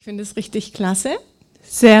Ich finde es richtig klasse.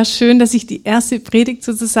 Sehr schön, dass ich die erste Predigt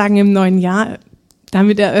sozusagen im neuen Jahr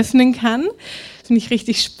damit eröffnen kann. Finde ich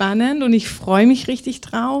richtig spannend und ich freue mich richtig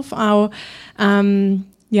drauf. Auch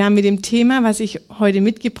mit dem Thema, was ich heute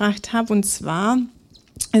mitgebracht habe. Und zwar,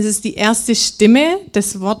 es ist die erste Stimme,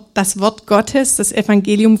 das Wort Gottes, das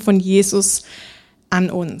Evangelium von Jesus an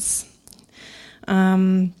uns.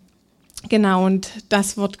 Genau, und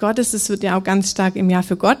das Wort Gottes, das wird ja auch ganz stark im Jahr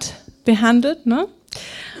für Gott behandelt, ne?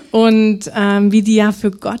 Und wie die Jahr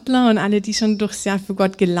für Gottler und alle, die schon durchs Jahr für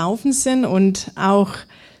Gott gelaufen sind und auch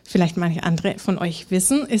vielleicht manche andere von euch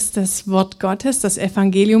wissen, ist das Wort Gottes, das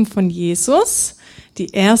Evangelium von Jesus, die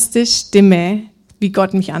erste Stimme, wie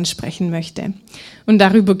Gott mich ansprechen möchte. Und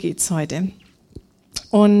darüber geht's heute.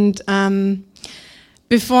 Und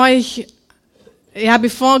bevor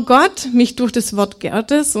Gott mich durch das Wort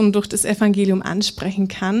Gottes und durch das Evangelium ansprechen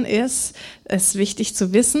kann, ist es wichtig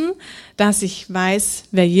zu wissen, dass ich weiß,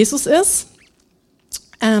 wer Jesus ist,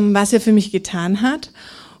 was er für mich getan hat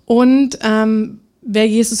und wer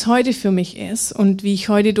Jesus heute für mich ist und wie ich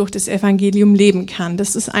heute durch das Evangelium leben kann.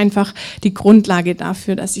 Das ist einfach die Grundlage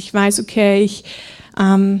dafür, dass ich weiß, okay, ich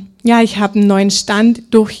habe einen neuen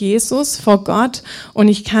Stand durch Jesus vor Gott und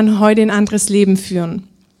ich kann heute ein anderes Leben führen.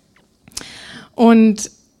 Und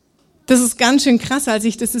das ist ganz schön krass, als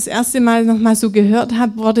ich das erste Mal nochmal so gehört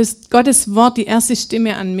habe, Gottes Wort, die erste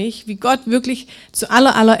Stimme an mich, wie Gott wirklich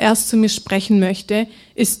zuallererst zu mir sprechen möchte,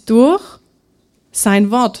 ist durch sein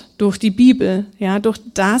Wort, durch die Bibel, ja, durch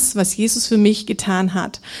das, was Jesus für mich getan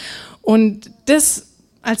hat. Und das,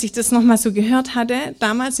 als ich das nochmal so gehört hatte,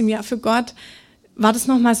 damals im Jahr für Gott, war das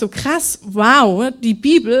nochmal so krass. Wow, die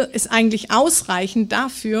Bibel ist eigentlich ausreichend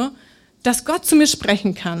dafür, dass Gott zu mir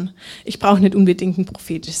sprechen kann. Ich brauche nicht unbedingt ein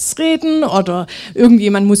prophetisches Reden oder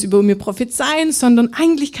irgendjemand muss über mir prophezeien, sondern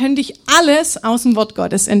eigentlich könnte ich alles aus dem Wort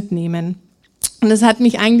Gottes entnehmen. Und das hat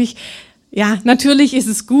mich eigentlich, natürlich ist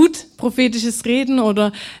es gut, prophetisches Reden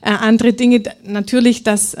oder andere Dinge, natürlich,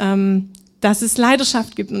 dass es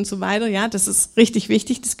Leidenschaft gibt und so weiter, ja, das ist richtig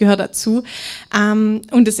wichtig, das gehört dazu.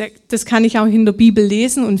 Und das kann ich auch in der Bibel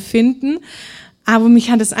lesen und finden. Aber mich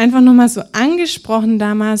hat es einfach nochmal so angesprochen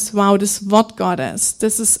damals, wow, das Wort Gottes,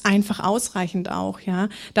 das ist einfach ausreichend auch, ja,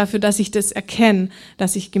 dafür, dass ich das erkenne,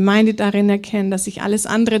 dass ich Gemeinde darin erkenne, dass ich alles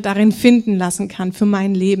andere darin finden lassen kann für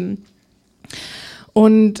mein Leben.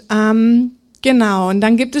 Und genau, und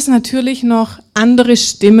dann gibt es natürlich noch andere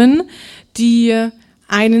Stimmen, die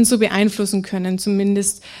einen so beeinflussen können,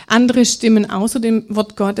 zumindest andere Stimmen außer dem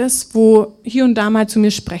Wort Gottes, wo hier und da mal zu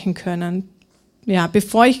mir sprechen können. Ja,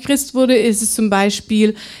 bevor ich Christ wurde, ist es zum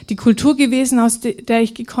Beispiel die Kultur gewesen, aus der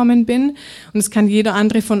ich gekommen bin. Und das kann jeder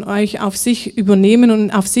andere von euch auf sich übernehmen und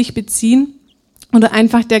auf sich beziehen. Oder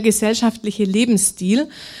einfach der gesellschaftliche Lebensstil,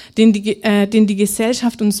 den die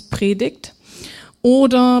Gesellschaft uns predigt.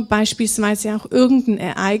 Oder beispielsweise auch irgendein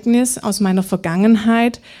Ereignis aus meiner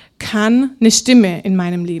Vergangenheit kann eine Stimme in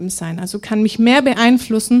meinem Leben sein. Also kann mich mehr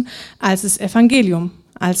beeinflussen als das Evangelium,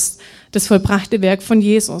 als das vollbrachte Werk von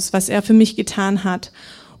Jesus, was er für mich getan hat.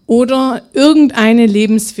 Oder irgendeine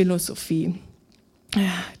Lebensphilosophie.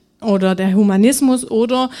 Oder der Humanismus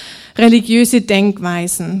oder religiöse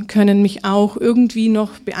Denkweisen können mich auch irgendwie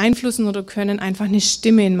noch beeinflussen oder können einfach eine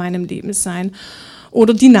Stimme in meinem Leben sein.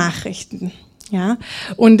 Oder die Nachrichten. Ja?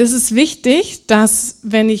 Und es ist wichtig, dass,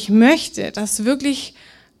 wenn ich möchte, dass wirklich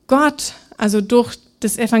Gott, also durch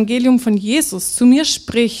das Evangelium von Jesus zu mir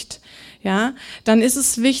spricht, ja, dann ist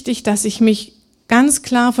es wichtig, dass ich mich ganz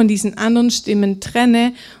klar von diesen anderen Stimmen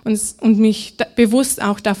trenne und mich bewusst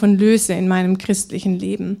auch davon löse in meinem christlichen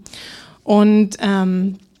Leben. Und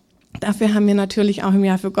dafür haben wir natürlich auch im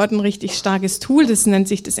Jahr für Gott ein richtig starkes Tool, das nennt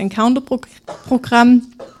sich das Encounter-Programm.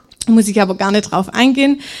 Muss ich aber gar nicht drauf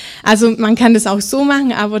eingehen. Also man kann das auch so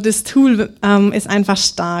machen, aber das Tool ist einfach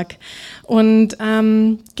stark. Und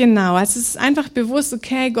genau, also es ist einfach bewusst,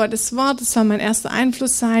 okay, Gottes Wort, das soll mein erster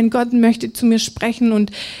Einfluss sein. Gott möchte zu mir sprechen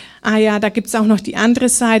und da gibt's auch noch die andere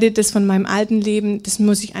Seite, das von meinem alten Leben, das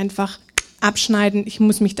muss ich einfach abschneiden. Ich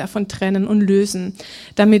muss mich davon trennen und lösen,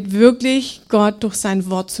 damit wirklich Gott durch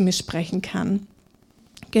sein Wort zu mir sprechen kann.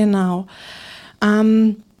 Genau.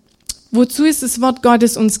 Wozu ist das Wort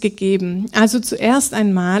Gottes uns gegeben? Also zuerst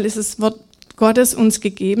einmal ist das Wort Gottes uns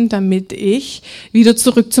gegeben, damit ich wieder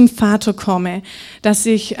zurück zum Vater komme, dass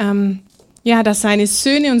dass seine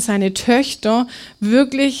Söhne und seine Töchter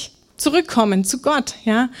wirklich zurückkommen zu Gott,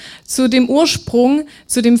 ja, zu dem Ursprung,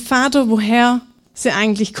 zu dem Vater, woher sie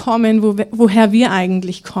eigentlich kommen, woher wir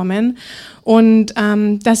eigentlich kommen. Und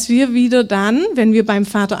dass wir wieder dann, wenn wir beim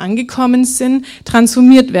Vater angekommen sind,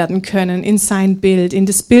 transformiert werden können in sein Bild, in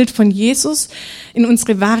das Bild von Jesus, in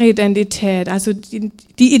unsere wahre Identität, also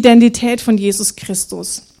die Identität von Jesus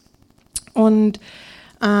Christus. Und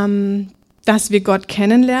dass wir Gott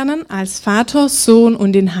kennenlernen als Vater, Sohn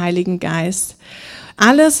und den Heiligen Geist.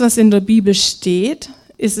 Alles, was in der Bibel steht,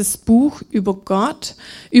 ist das Buch über Gott,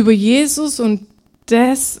 über Jesus und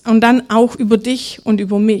dann auch über dich und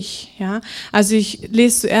über mich. Ja? Also ich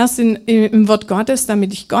lese zuerst im Wort Gottes,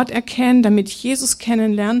 damit ich Gott erkenne, damit ich Jesus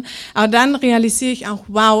kennenlerne. Aber dann realisiere ich auch,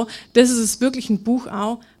 wow, das ist wirklich ein Buch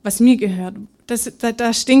auch, was mir gehört.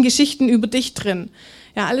 Da stehen Geschichten über dich drin.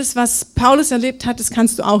 Ja, alles, was Paulus erlebt hat, das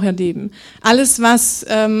kannst du auch erleben. Alles, was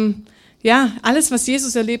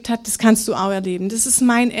Jesus erlebt hat, das kannst du auch erleben. Das ist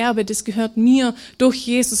mein Erbe, das gehört mir durch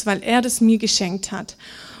Jesus, weil er das mir geschenkt hat.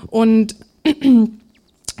 Und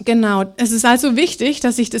genau, es ist also wichtig,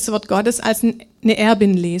 dass ich das Wort Gottes als eine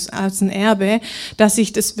Erbin lese, als ein Erbe, dass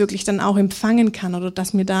ich das wirklich dann auch empfangen kann oder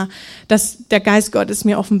dass der Geist Gottes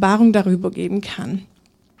mir Offenbarung darüber geben kann.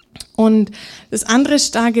 Und das andere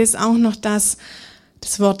Starke ist auch noch, dass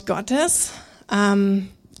das Wort Gottes,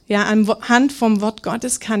 anhand vom Wort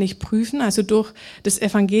Gottes kann ich prüfen, also durch das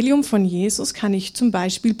Evangelium von Jesus kann ich zum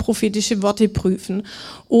Beispiel prophetische Worte prüfen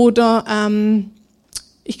oder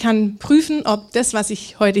ich kann prüfen, ob das, was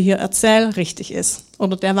ich heute hier erzähle, richtig ist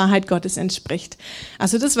oder der Wahrheit Gottes entspricht.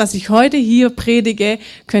 Also das, was ich heute hier predige,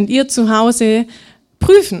 könnt ihr zu Hause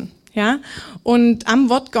prüfen, ja? Und am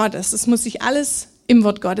Wort Gottes, das muss sich alles im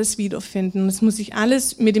Wort Gottes wiederfinden. Es muss sich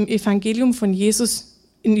alles mit dem Evangelium von Jesus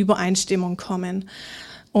in Übereinstimmung kommen.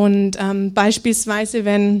 Und beispielsweise,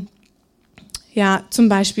 wenn zum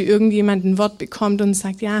Beispiel irgendjemand ein Wort bekommt und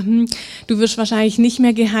sagt, du wirst wahrscheinlich nicht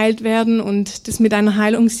mehr geheilt werden und das mit deiner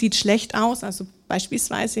Heilung sieht schlecht aus, also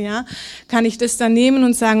beispielsweise, kann ich das dann nehmen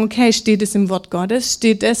und sagen, okay, steht es im Wort Gottes,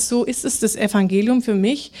 steht es so, ist es das Evangelium für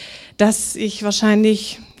mich, dass ich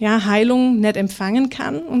wahrscheinlich Heilung nicht empfangen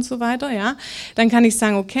kann und so weiter, dann kann ich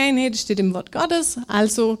sagen, okay, nee, das steht im Wort Gottes,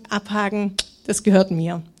 also abhaken, das gehört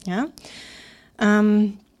mir,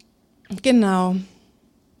 genau.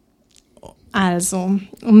 Also,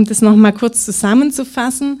 um das nochmal kurz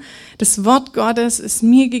zusammenzufassen, das Wort Gottes ist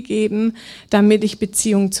mir gegeben, damit ich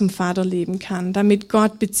Beziehung zum Vater leben kann, damit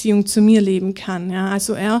Gott Beziehung zu mir leben kann.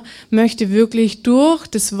 Also er möchte wirklich durch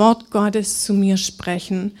das Wort Gottes zu mir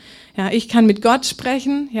sprechen. Ich kann mit Gott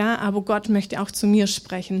sprechen, aber Gott möchte auch zu mir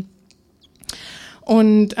sprechen.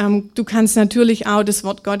 Und du kannst natürlich auch das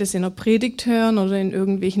Wort Gottes in der Predigt hören oder in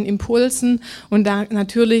irgendwelchen Impulsen. Und da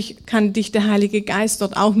natürlich kann dich der Heilige Geist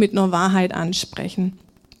dort auch mit einer Wahrheit ansprechen.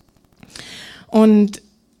 Und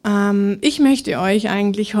ich möchte euch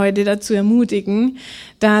eigentlich heute dazu ermutigen,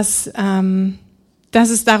 dass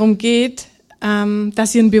es darum geht,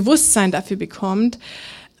 dass ihr ein Bewusstsein dafür bekommt,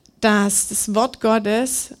 dass das Wort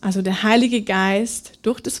Gottes, also der Heilige Geist,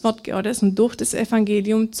 durch das Wort Gottes und durch das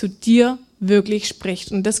Evangelium zu dir wirklich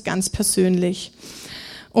spricht und das ganz persönlich.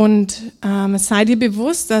 Und sei dir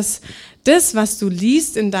bewusst, dass das, was du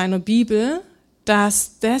liest in deiner Bibel,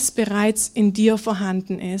 dass das bereits in dir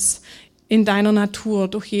vorhanden ist, in deiner Natur,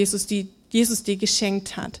 durch Jesus, die Jesus dir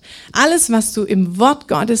geschenkt hat. Alles, was du im Wort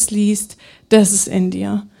Gottes liest, das ist in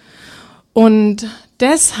dir. Und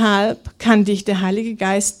deshalb kann dich der Heilige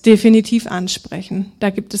Geist definitiv ansprechen. Da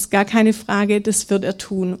gibt es gar keine Frage, das wird er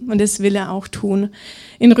tun und das will er auch tun.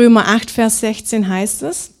 In Römer 8, Vers 16 heißt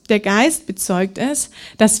es, der Geist bezeugt es,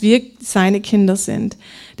 dass wir seine Kinder sind.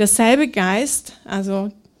 Derselbe Geist, also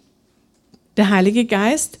der Heilige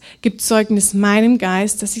Geist, gibt Zeugnis meinem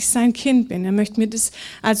Geist, dass ich sein Kind bin. Er möchte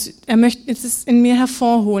es in mir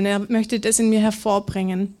hervorholen, er möchte das in mir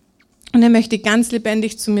hervorbringen. Und er möchte ganz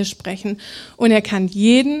lebendig zu mir sprechen. Und er kann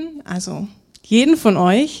jeden von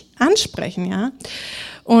euch ansprechen,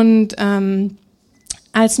 Und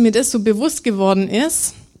als mir das so bewusst geworden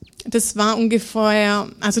ist, das war ungefähr,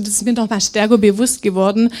 das ist mir noch mal stärker bewusst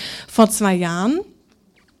geworden vor 2 Jahren.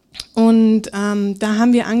 Und da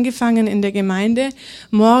haben wir angefangen in der Gemeinde,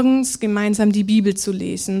 morgens gemeinsam die Bibel zu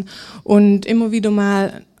lesen und immer wieder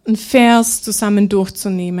mal einen Vers zusammen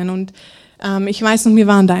durchzunehmen. Und ich weiß noch, wir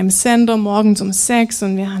waren da im Sender morgens um 6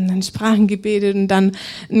 und wir haben dann Sprachen gebetet und dann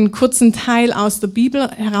einen kurzen Teil aus der Bibel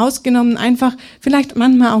herausgenommen, einfach vielleicht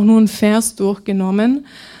manchmal auch nur einen Vers durchgenommen.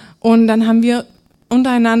 Und dann haben wir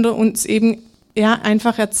untereinander uns eben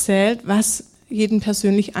einfach erzählt, was jeden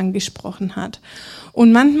persönlich angesprochen hat.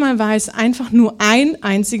 Und manchmal war es einfach nur ein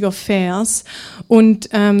einziger Vers und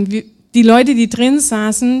die Leute, die drin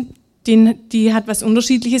saßen, die hat was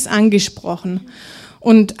Unterschiedliches angesprochen.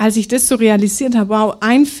 Und als ich das so realisiert habe, wow,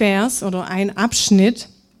 ein Vers oder ein Abschnitt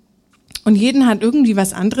und jeden hat irgendwie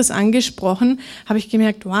was anderes angesprochen, habe ich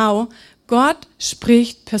gemerkt, wow, Gott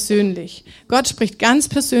spricht persönlich. Gott spricht ganz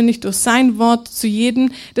persönlich durch sein Wort zu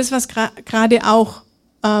jedem, das was gerade auch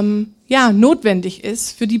notwendig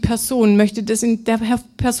ist für die Person, möchte das in der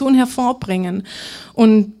Person hervorbringen.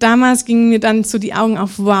 Und damals gingen mir dann so die Augen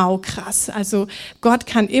auf, wow, krass. Also Gott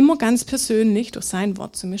kann immer ganz persönlich durch sein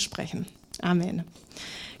Wort zu mir sprechen. Amen.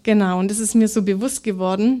 Genau, und das ist mir so bewusst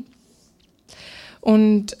geworden.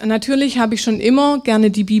 Und natürlich habe ich schon immer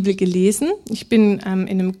gerne die Bibel gelesen. Ich bin in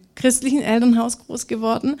einem christlichen Elternhaus groß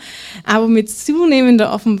geworden, aber mit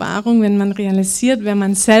zunehmender Offenbarung, wenn man realisiert, wer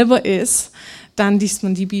man selber ist, dann liest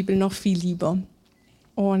man die Bibel noch viel lieber.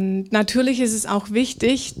 Und natürlich ist es auch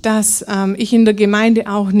wichtig, dass ich in der Gemeinde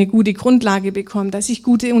auch eine gute Grundlage bekomme, dass ich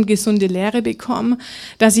gute und gesunde Lehre bekomme,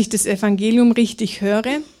 dass ich das Evangelium richtig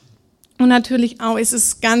höre. Und natürlich auch ist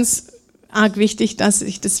es ganz arg wichtig, dass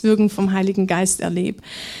ich das Wirken vom Heiligen Geist erlebe.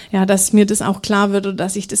 Ja, dass mir das auch klar wird oder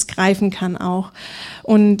dass ich das greifen kann auch.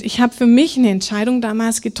 Und ich habe für mich eine Entscheidung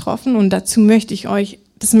damals getroffen und das möchte ich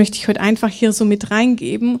heute einfach hier so mit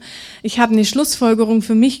reingeben. Ich habe eine Schlussfolgerung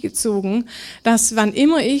für mich gezogen, dass wann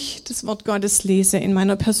immer ich das Wort Gottes lese in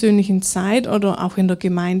meiner persönlichen Zeit oder auch in der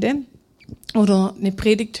Gemeinde oder eine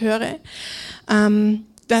Predigt höre,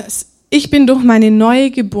 dass ich bin durch meine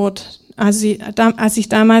neue Geburt, als ich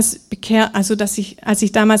damals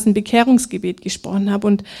ein Bekehrungsgebet gesprochen habe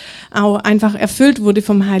und auch einfach erfüllt wurde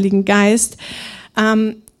vom Heiligen Geist,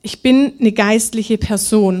 ich bin eine geistliche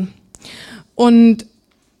Person. Und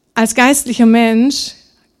als geistlicher Mensch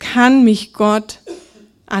kann mich Gott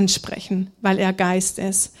ansprechen, weil er Geist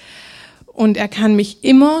ist. Und er kann mich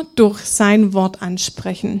immer durch sein Wort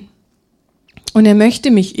ansprechen. Und er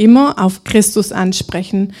möchte mich immer auf Christus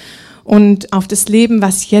ansprechen und auf das Leben,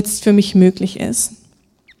 was jetzt für mich möglich ist.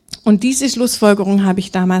 Und diese Schlussfolgerung habe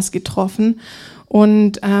ich damals getroffen.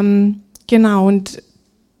 Und und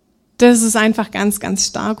das ist einfach ganz, ganz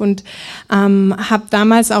stark. Und habe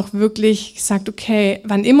damals auch wirklich gesagt, okay,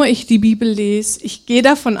 wann immer ich die Bibel lese, ich gehe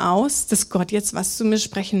davon aus, dass Gott jetzt was zu mir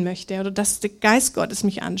sprechen möchte oder dass der Geist Gottes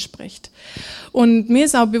mich anspricht. Und mir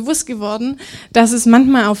ist auch bewusst geworden, dass es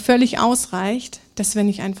manchmal auch völlig ausreicht, dass wenn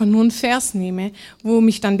ich einfach nur einen Vers nehme, wo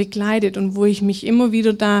mich dann begleitet und wo ich mich immer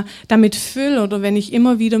wieder damit fülle oder wenn ich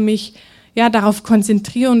immer wieder mich darauf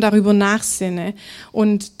konzentriere und darüber nachsinne.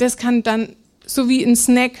 Und das kann dann so wie ein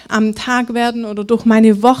Snack am Tag werden oder durch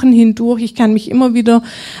meine Wochen hindurch. Ich kann mich immer wieder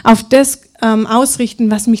auf das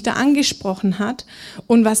ausrichten, was mich da angesprochen hat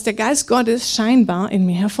und was der Geist Gottes scheinbar in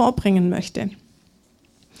mir hervorbringen möchte.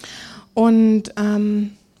 Und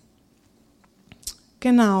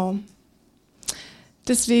genau.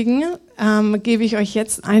 Deswegen gebe ich euch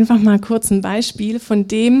jetzt einfach mal kurz ein Beispiel von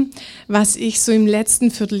dem, was ich so im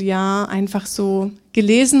letzten Vierteljahr einfach so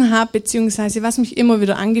gelesen habe, beziehungsweise was mich immer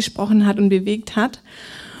wieder angesprochen hat und bewegt hat.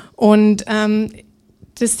 Und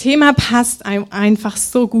das Thema passt einfach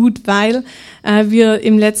so gut, weil wir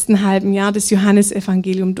im letzten halben Jahr das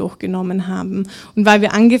Johannesevangelium durchgenommen haben und weil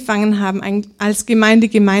wir angefangen haben, als Gemeinde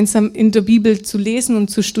gemeinsam in der Bibel zu lesen und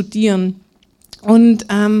zu studieren. Und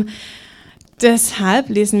deshalb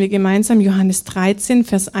lesen wir gemeinsam Johannes 13,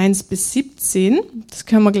 Vers 1 bis 17. Das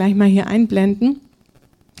können wir gleich mal hier einblenden.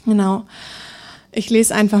 Genau. Ich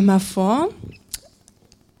lese einfach mal vor.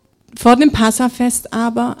 Vor dem Passafest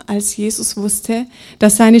aber, als Jesus wusste,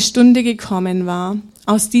 dass seine Stunde gekommen war,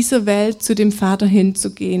 aus dieser Welt zu dem Vater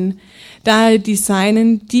hinzugehen, da er die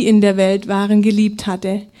Seinen, die in der Welt waren, geliebt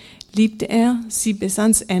hatte, liebte er sie bis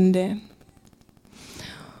ans Ende.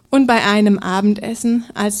 Und bei einem Abendessen,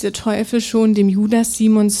 als der Teufel schon dem Judas,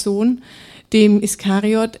 Simons Sohn, dem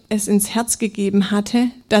Iskariot, es ins Herz gegeben hatte,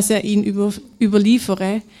 dass er ihn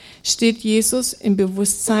überliefere, steht Jesus im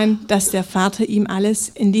Bewusstsein, dass der Vater ihm alles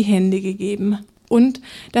in die Hände gegeben und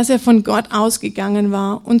dass er von Gott ausgegangen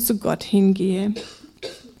war und zu Gott hingehe.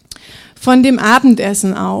 Von dem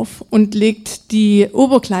Abendessen auf und legt die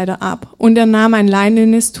Oberkleider ab, und er nahm ein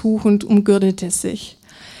leinenes Tuch und umgürtete sich.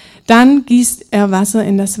 Dann gießt er Wasser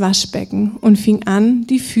in das Waschbecken und fing an,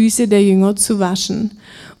 die Füße der Jünger zu waschen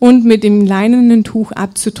und mit dem leinenen Tuch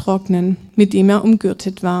abzutrocknen, mit dem er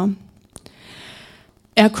umgürtet war.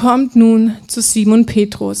 Er kommt nun zu Simon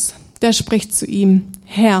Petrus, der spricht zu ihm: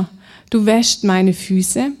 Herr, du wäschst meine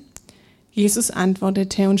Füße? Jesus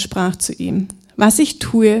antwortete und sprach zu ihm: Was ich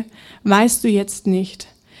tue, weißt du jetzt nicht.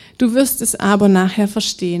 Du wirst es aber nachher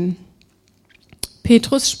verstehen.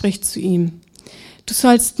 Petrus spricht zu ihm: Du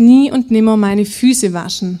sollst nie und nimmer meine Füße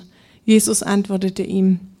waschen. Jesus antwortete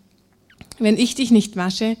ihm: Wenn ich dich nicht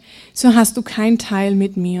wasche, so hast du kein Teil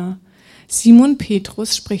mit mir. Simon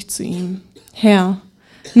Petrus spricht zu ihm: Herr,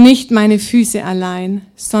 nicht meine Füße allein,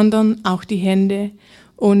 sondern auch die Hände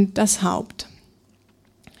und das Haupt.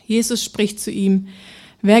 Jesus spricht zu ihm: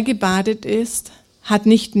 Wer gebadet ist, hat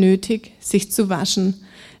nicht nötig, sich zu waschen,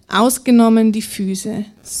 ausgenommen die Füße,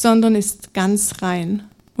 sondern ist ganz rein.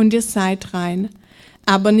 und ihr seid rein,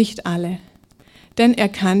 aber nicht alle. Denn er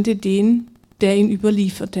kannte den, der ihn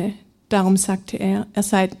überlieferte. Darum sagte er,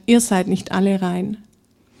 ihr seid nicht alle rein.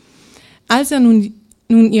 Als er nun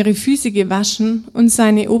ihre Füße gewaschen und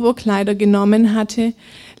seine Oberkleider genommen hatte,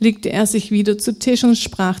 legte er sich wieder zu Tisch und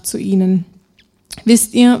sprach zu ihnen: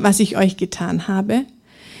 Wisst ihr, was ich euch getan habe?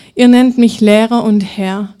 Ihr nennt mich Lehrer und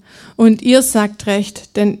Herr, und ihr sagt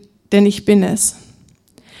recht, denn ich bin es.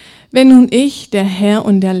 Wenn nun ich, der Herr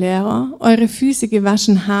und der Lehrer, eure Füße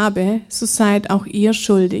gewaschen habe, so seid auch ihr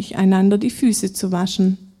schuldig, einander die Füße zu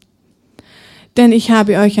waschen. Denn ich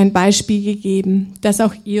habe euch ein Beispiel gegeben, das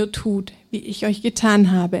auch ihr tut, wie ich euch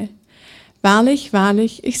getan habe. Wahrlich,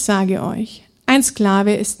 wahrlich, ich sage euch, ein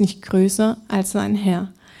Sklave ist nicht größer als sein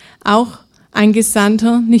Herr, auch ein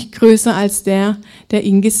Gesandter nicht größer als der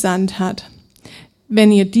ihn gesandt hat.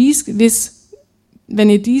 Wenn ihr dies wisst,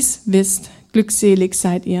 glückselig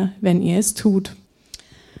seid ihr, wenn ihr es tut.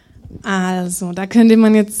 Also, da könnte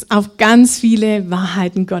man jetzt auf ganz viele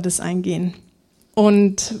Wahrheiten Gottes eingehen.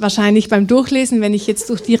 Und wahrscheinlich beim Durchlesen, wenn ich jetzt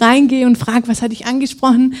durch die Reihen gehe und frage, was hat dich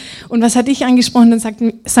angesprochen und was hat dich angesprochen, dann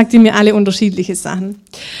sagt ihr mir alle unterschiedliche Sachen.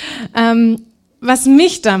 Was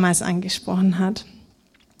mich damals angesprochen hat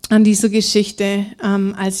an dieser Geschichte,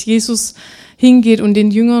 als Jesus hingeht und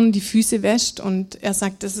den Jüngern die Füße wäscht und er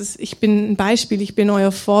sagt, ich bin ein Beispiel, ich bin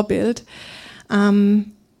euer Vorbild.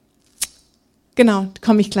 Genau,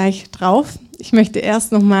 komme ich gleich drauf. Ich möchte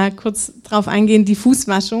erst noch mal kurz drauf eingehen, die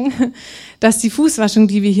Fußwaschung. Dass die Fußwaschung,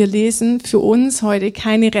 die wir hier lesen, für uns heute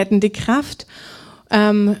keine rettende Kraft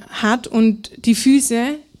hat und die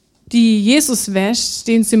Füße, die Jesus wäscht,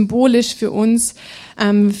 stehen symbolisch für uns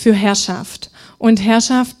für Herrschaft. Und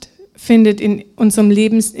Herrschaft findet in unserer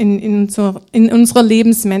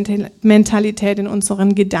Lebensmentalität, in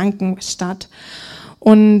unseren Gedanken statt.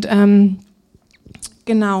 Und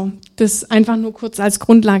genau, das einfach nur kurz als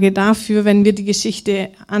Grundlage dafür, wenn wir die Geschichte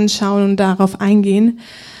anschauen und darauf eingehen.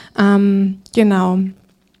 Genau,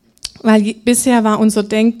 weil bisher war unser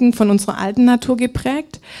Denken von unserer alten Natur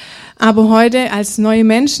geprägt, aber heute als neue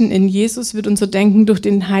Menschen in Jesus wird unser Denken durch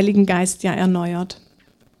den Heiligen Geist ja erneuert.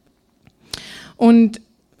 Und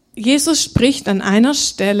Jesus spricht an einer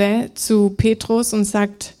Stelle zu Petrus und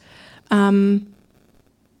sagt,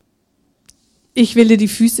 ich will dir die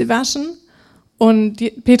Füße waschen. Und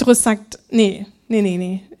Petrus sagt, nee,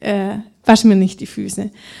 wasch mir nicht die Füße.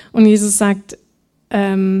 Und Jesus sagt,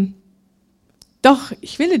 doch,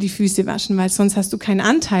 ich will dir die Füße waschen, weil sonst hast du keinen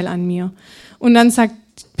Anteil an mir. Und dann sagt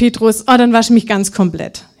Petrus, dann wasch mich ganz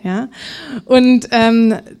komplett. Ja? Und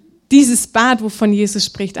dieses Bad, wovon Jesus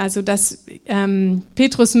spricht, also dass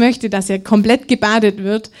Petrus möchte, dass er komplett gebadet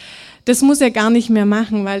wird, das muss er gar nicht mehr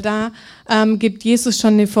machen, weil da gibt Jesus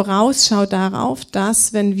schon eine Vorausschau darauf,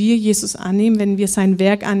 dass wenn wir Jesus annehmen, wenn wir sein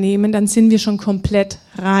Werk annehmen, dann sind wir schon komplett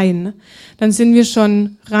rein. Dann sind wir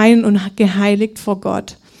schon rein und geheiligt vor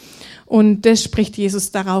Gott. Und das spricht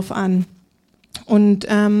Jesus darauf an. Und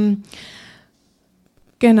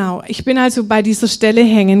genau, ich bin also bei dieser Stelle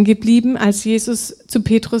hängen geblieben, als Jesus zu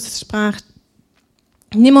Petrus sprach,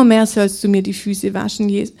 nimmermehr sollst du mir die Füße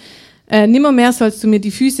waschen, nimmermehr sollst du mir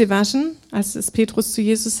die Füße waschen, als es Petrus zu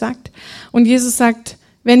Jesus sagt. Und Jesus sagt,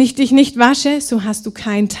 wenn ich dich nicht wasche, so hast du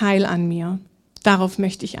keinen Teil an mir. Darauf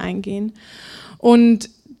möchte ich eingehen. Und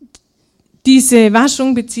diese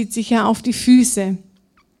Waschung bezieht sich ja auf die Füße.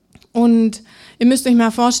 Und ihr müsst euch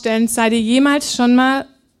mal vorstellen, seid ihr jemals schon mal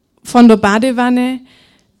von der Badewanne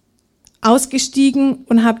ausgestiegen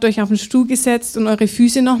und habt euch auf den Stuhl gesetzt und eure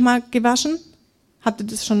Füße nochmal gewaschen? Habt ihr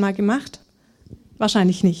das schon mal gemacht?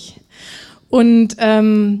 Wahrscheinlich nicht. Und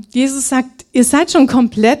Jesus sagt, ihr seid schon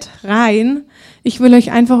komplett rein. Ich will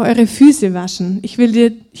euch einfach eure Füße waschen. Ich will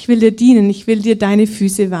dir dienen. Ich will dir deine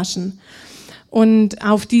Füße waschen. Und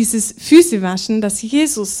auf dieses Füßewaschen, dass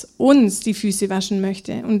Jesus uns die Füße waschen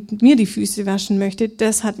möchte und mir die Füße waschen möchte,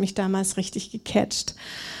 das hat mich damals richtig gecatcht.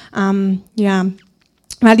 Ja,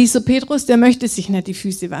 weil dieser Petrus, der möchte sich nicht die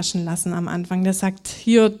Füße waschen lassen am Anfang. Der sagt,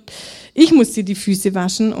 hier, ich muss dir die Füße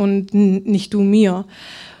waschen und nicht du mir.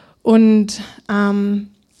 Und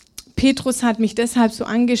Petrus hat mich deshalb so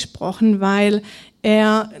angesprochen, weil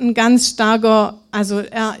er ein ganz starker, also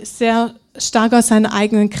er sehr stark aus seiner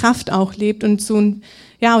eigenen Kraft auch lebt und so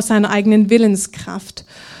ja aus seiner eigenen Willenskraft.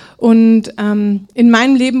 Und in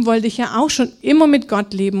meinem Leben wollte ich ja auch schon immer mit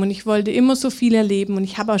Gott leben und ich wollte immer so viel erleben und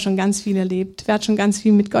ich habe auch schon ganz viel erlebt. Wer hat schon ganz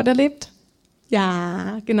viel mit Gott erlebt?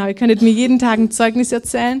 Ja, genau. Ihr könntet mir jeden Tag ein Zeugnis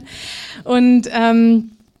erzählen. Und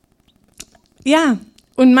ja,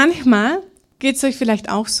 und manchmal geht es euch vielleicht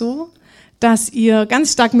auch so, dass ihr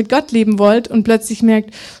ganz stark mit Gott leben wollt und plötzlich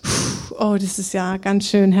merkt, oh, das ist ja ganz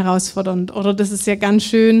schön herausfordernd oder das ist ja ganz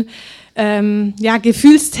schön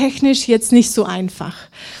gefühlstechnisch jetzt nicht so einfach.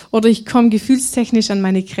 Oder ich komme gefühlstechnisch an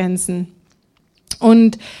meine Grenzen.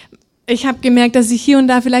 Und ich habe gemerkt, dass ich hier und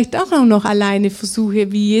da vielleicht auch noch alleine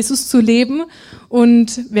versuche, wie Jesus zu leben.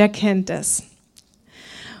 Und wer kennt das?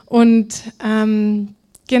 Und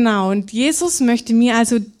und Jesus möchte mir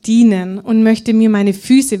also dienen und möchte mir meine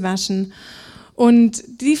Füße waschen. Und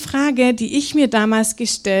die Frage, die ich mir damals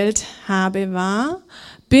gestellt habe, war: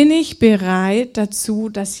 Bin ich bereit dazu,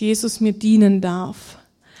 dass Jesus mir dienen darf?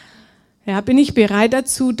 Ja, bin ich bereit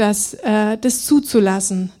dazu, das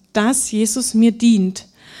zuzulassen, dass Jesus mir dient?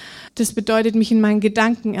 Das bedeutet, mich in meinen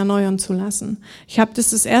Gedanken erneuern zu lassen. Ich habe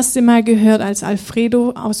das erste Mal gehört, als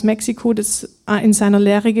Alfredo aus Mexiko das in seiner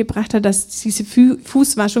Lehre gebracht hat, dass diese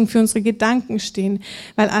Fußwaschung für unsere Gedanken stehen,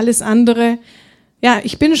 weil alles andere,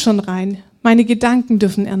 ich bin schon rein. Meine Gedanken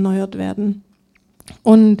dürfen erneuert werden.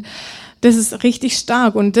 Und das ist richtig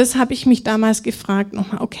stark. Und das habe ich mich damals gefragt,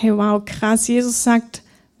 nochmal, okay, wow, krass, Jesus sagt,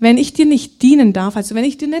 wenn ich dir nicht dienen darf, also wenn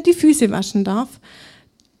ich dir nicht die Füße waschen darf,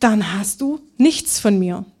 dann hast du nichts von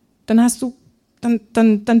mir. Dann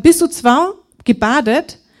bist du zwar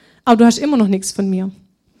gebadet, aber du hast immer noch nichts von mir.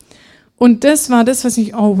 Und das war das, was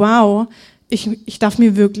ich darf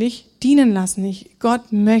mir wirklich dienen lassen.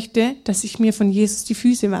 Gott möchte, dass ich mir von Jesus die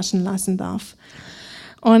Füße waschen lassen darf.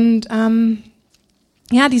 Und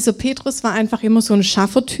dieser Petrus war einfach immer so ein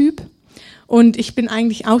Schaffertyp. Und ich bin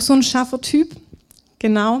eigentlich auch so ein Schaffertyp.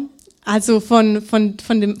 Genau. Also von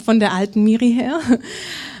der alten Miri her.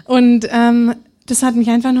 Und das hat mich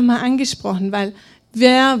einfach nochmal angesprochen, weil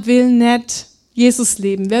wer will nicht Jesus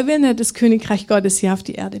leben? Wer will nicht das Königreich Gottes hier auf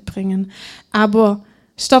die Erde bringen? Aber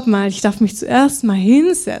stopp mal, ich darf mich zuerst mal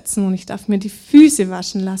hinsetzen und ich darf mir die Füße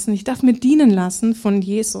waschen lassen. Ich darf mir dienen lassen von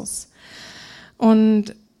Jesus.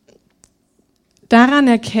 Und darin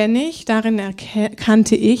erkannte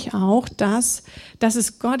ich auch, dass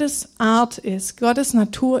es Gottes Art ist, Gottes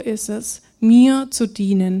Natur ist es, mir zu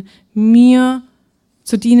dienen und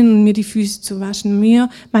mir die Füße zu waschen, mir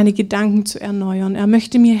meine Gedanken zu erneuern. Er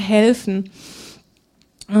möchte mir helfen.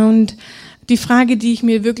 Und die Frage, die ich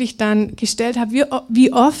mir wirklich dann gestellt habe,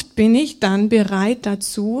 wie oft bin ich dann bereit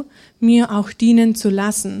dazu, mir auch dienen zu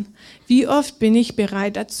lassen? Wie oft bin ich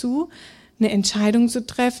bereit dazu, eine Entscheidung zu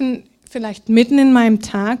treffen, vielleicht mitten in meinem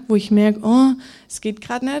Tag, wo ich merke, es geht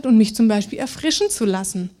gerade nicht, und mich zum Beispiel erfrischen zu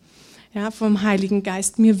lassen, vom Heiligen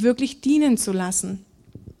Geist, mir wirklich dienen zu lassen.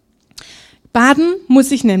 Baden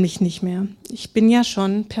muss ich nämlich nicht mehr. Ich bin ja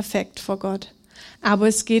schon perfekt vor Gott. Aber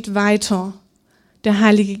es geht weiter. Der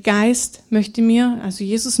Heilige Geist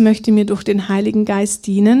Jesus möchte mir durch den Heiligen Geist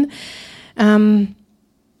dienen,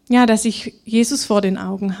 dass ich Jesus vor den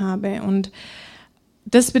Augen habe. Und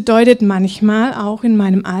das bedeutet manchmal auch in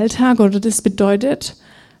meinem Alltag, oder das bedeutet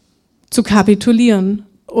zu kapitulieren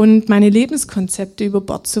und meine Lebenskonzepte über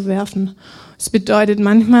Bord zu werfen. Es bedeutet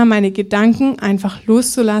manchmal, meine Gedanken einfach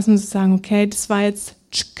loszulassen und zu sagen, okay, das war jetzt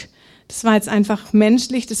einfach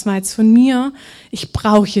menschlich, das war jetzt von mir. Ich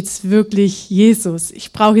brauche jetzt wirklich Jesus.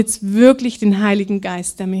 Ich brauche jetzt wirklich den Heiligen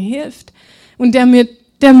Geist, der mir hilft und der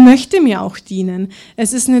möchte mir auch dienen.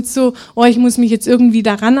 Es ist nicht so, ich muss mich jetzt irgendwie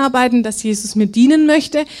daran arbeiten, dass Jesus mir dienen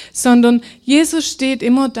möchte, sondern Jesus steht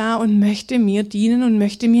immer da und möchte mir dienen und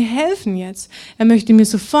möchte mir helfen jetzt. Er möchte mir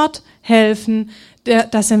sofort helfen,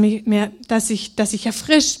 dass ich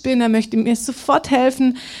erfrischt bin. Er möchte mir sofort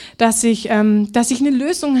helfen, dass ich eine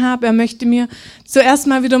Lösung habe. Er möchte mir zuerst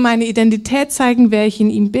mal wieder meine Identität zeigen, wer ich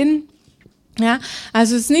in ihm bin. Ja,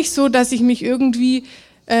 also es ist nicht so, dass ich mich irgendwie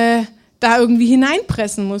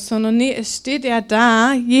hineinpressen muss, sondern es steht ja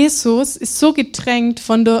da, Jesus ist so getränkt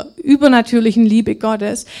von der übernatürlichen Liebe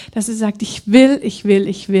Gottes, dass er sagt, ich will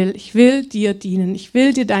dir dienen, ich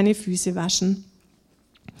will dir deine Füße waschen.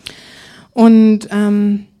 Und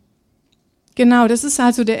das ist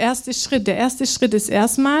also der erste Schritt. Der erste Schritt ist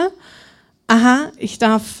erstmal, ich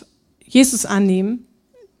darf Jesus annehmen,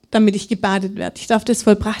 damit ich gebadet werde. Ich darf das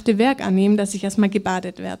vollbrachte Werk annehmen, dass ich erstmal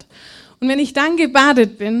gebadet werde. Und wenn ich dann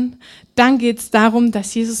gebadet bin, dann geht es darum,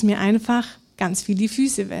 dass Jesus mir einfach ganz viel die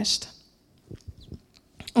Füße wäscht.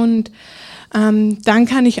 Und dann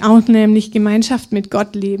kann ich auch nämlich Gemeinschaft mit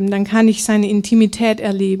Gott leben, dann kann ich seine Intimität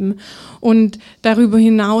erleben und darüber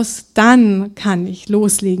hinaus, dann kann ich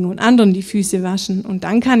loslegen und anderen die Füße waschen und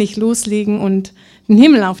dann kann ich loslegen und den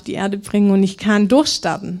Himmel auf die Erde bringen und ich kann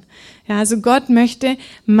durchstarten. Ja, also Gott möchte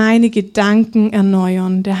meine Gedanken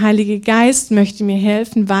erneuern. Der Heilige Geist möchte mir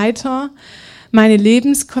helfen, weiter meine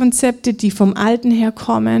Lebenskonzepte, die vom Alten her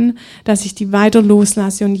kommen, dass ich die weiter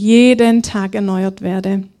loslasse und jeden Tag erneuert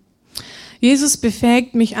werde. Jesus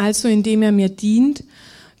befähigt mich also, indem er mir dient,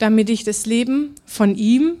 damit ich das Leben von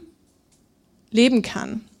ihm leben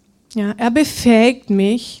kann. Ja, er befähigt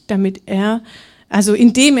mich,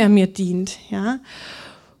 indem er mir dient. Ja,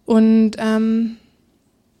 und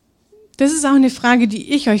das ist auch eine Frage,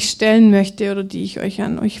 die ich euch stellen möchte oder die ich euch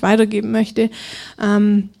an euch weitergeben möchte.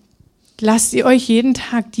 Lasst ihr euch jeden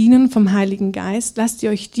Tag dienen vom Heiligen Geist? Lasst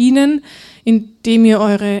ihr euch dienen, indem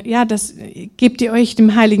ihr gebt ihr euch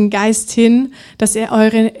dem Heiligen Geist hin, dass er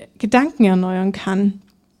eure Gedanken erneuern kann?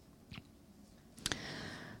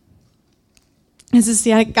 Es ist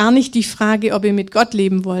ja gar nicht die Frage, ob ihr mit Gott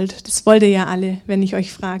leben wollt. Das wollt ihr ja alle, wenn ich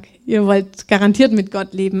euch frage. Ihr wollt garantiert mit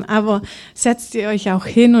Gott leben, aber setzt ihr euch auch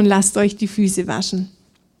hin und lasst euch die Füße waschen.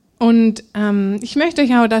 Und ich möchte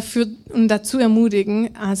euch auch dazu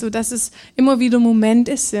ermutigen, also dass es immer wieder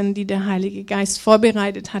Momente sind, die der Heilige Geist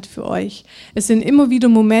vorbereitet hat für euch. Es sind immer wieder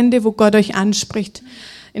Momente, wo Gott euch anspricht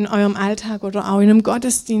in eurem Alltag oder auch in einem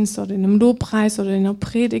Gottesdienst oder in einem Lobpreis oder in einer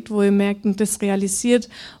Predigt, wo ihr merkt und das realisiert,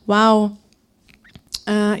 wow,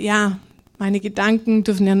 meine Gedanken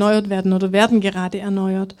dürfen erneuert werden oder werden gerade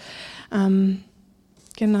erneuert.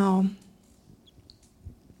 Genau.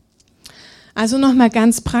 Also nochmal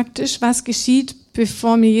ganz praktisch, was geschieht,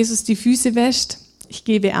 bevor mir Jesus die Füße wäscht? Ich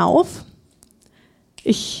gebe auf.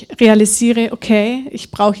 Ich realisiere, okay,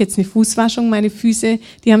 ich brauche jetzt eine Fußwaschung. Meine Füße,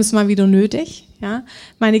 die haben es mal wieder nötig. Ja?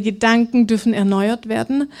 Meine Gedanken dürfen erneuert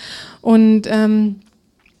werden. Und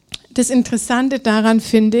das Interessante daran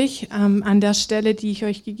finde ich, an der Stelle, die ich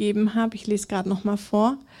euch gegeben habe, ich lese gerade nochmal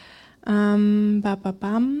vor,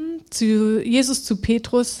 zu Jesus zu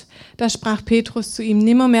Petrus, da sprach Petrus zu ihm,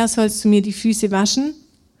 nimmermehr sollst du mir die Füße waschen.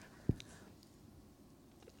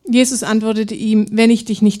 Jesus antwortete ihm, wenn ich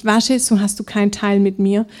dich nicht wasche, so hast du keinen Teil mit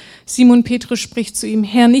mir. Simon Petrus spricht zu ihm,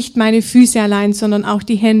 Herr, nicht meine Füße allein, sondern auch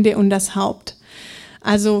die Hände und das Haupt.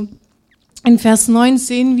 Also in Vers 9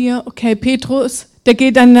 sehen wir, okay, Petrus, der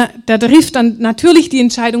trifft dann natürlich die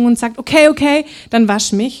Entscheidung und sagt, okay, dann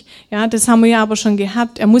wasch mich. Ja, das haben wir ja aber schon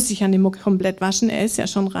gehabt. Er muss sich ja nicht mehr komplett waschen, er ist ja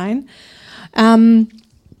schon rein.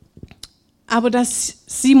 Aber dass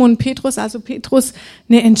Simon Petrus, also Petrus,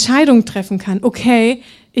 eine Entscheidung treffen kann, okay,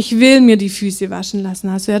 ich will mir die Füße waschen lassen.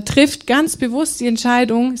 Also er trifft ganz bewusst die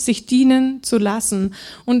Entscheidung, sich dienen zu lassen.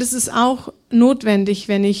 Und es ist auch notwendig,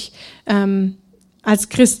 wenn ich als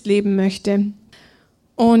Christ leben möchte.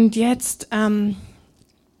 Und jetzt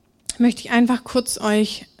möchte ich einfach kurz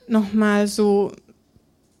euch nochmal so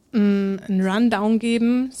einen Rundown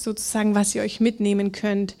geben, sozusagen, was ihr euch mitnehmen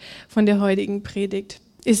könnt von der heutigen Predigt.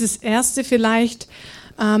 Ist das Erste vielleicht,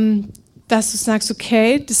 dass du sagst,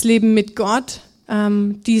 okay, das Leben mit Gott,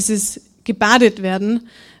 dieses gebadet werden,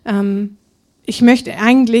 ich möchte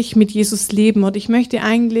eigentlich mit Jesus leben oder ich möchte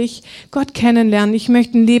eigentlich Gott kennenlernen, ich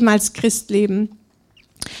möchte ein Leben als Christ leben.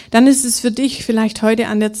 Dann ist es für dich vielleicht heute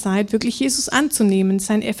an der Zeit, wirklich Jesus anzunehmen,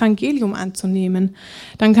 sein Evangelium anzunehmen.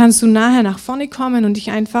 Dann kannst du nachher nach vorne kommen und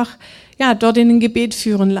dich einfach dort in ein Gebet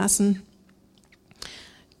führen lassen.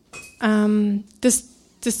 Das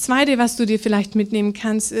Zweite, was du dir vielleicht mitnehmen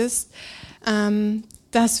kannst, ist,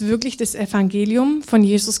 dass wirklich das Evangelium von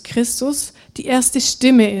Jesus Christus die erste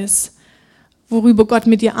Stimme ist, worüber Gott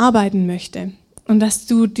mit dir arbeiten möchte. Und dass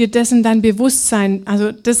du dir dessen dein Bewusstsein,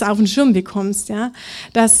 also das auf den Schirm bekommst, ja,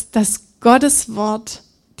 dass Gottes Wort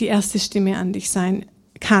die erste Stimme an dich sein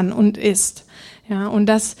kann und ist. Ja, und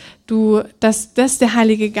dass das der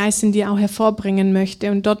Heilige Geist in dir auch hervorbringen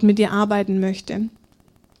möchte und dort mit dir arbeiten möchte.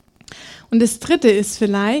 Und das Dritte ist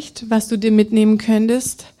vielleicht, was du dir mitnehmen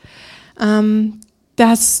könntest,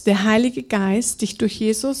 dass der Heilige Geist dich durch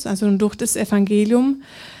Jesus, also durch das Evangelium,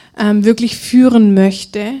 wirklich führen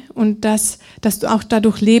möchte und dass du auch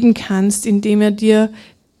dadurch leben kannst, indem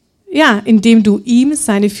du ihm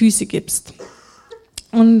seine Füße gibst.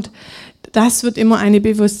 Und das wird immer eine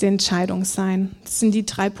bewusste Entscheidung sein. Das sind die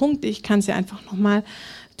 3 Punkte. Ich kann sie einfach nochmal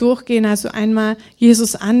durchgehen. Also einmal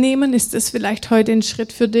Jesus annehmen. Ist das vielleicht heute ein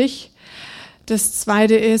Schritt für dich? Das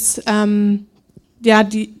Zweite ist,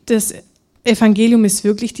 das Evangelium ist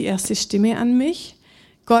wirklich die erste Stimme an mich.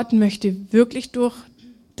 Gott möchte wirklich durch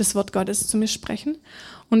das Wort Gottes zu mir sprechen.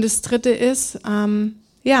 Und das Dritte ist,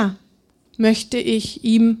 möchte ich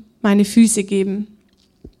ihm meine Füße geben.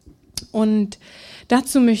 Und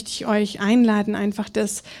dazu möchte ich euch einladen, einfach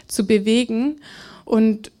das zu bewegen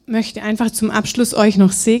und möchte einfach zum Abschluss euch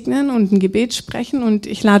noch segnen und ein Gebet sprechen. Und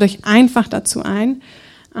ich lade euch einfach dazu ein.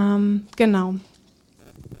 Genau.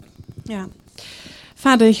 Ja.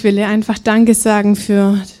 Vater, ich will dir einfach Danke sagen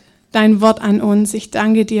für dein Wort an uns. Ich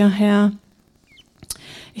danke dir, Herr,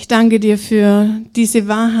 Ich danke dir für diese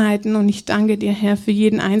Wahrheiten und ich danke dir, Herr, für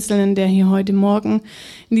jeden Einzelnen, der hier heute Morgen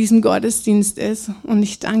in diesem Gottesdienst ist. Und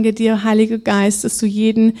ich danke dir, Heiliger Geist, dass du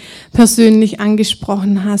jeden persönlich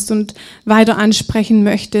angesprochen hast und weiter ansprechen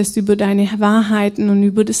möchtest über deine Wahrheiten und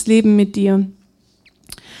über das Leben mit dir.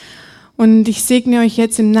 Und ich segne euch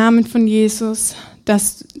jetzt im Namen von Jesus,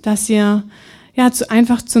 dass ihr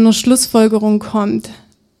einfach zu einer Schlussfolgerung kommt,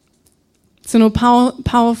 zu einer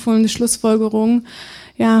powervollen Schlussfolgerung,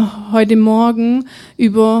 heute Morgen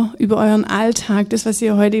über euren Alltag, das, was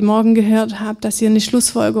ihr heute Morgen gehört habt, dass ihr eine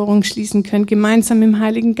Schlussfolgerung schließen könnt, gemeinsam mit dem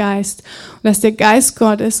Heiligen Geist. Und dass der Geist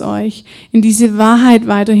Gottes euch in diese Wahrheit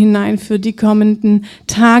weiter hineinführt, die kommenden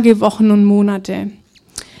Tage, Wochen und Monate.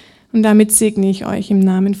 Und damit segne ich euch im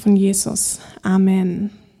Namen von Jesus.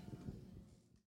 Amen.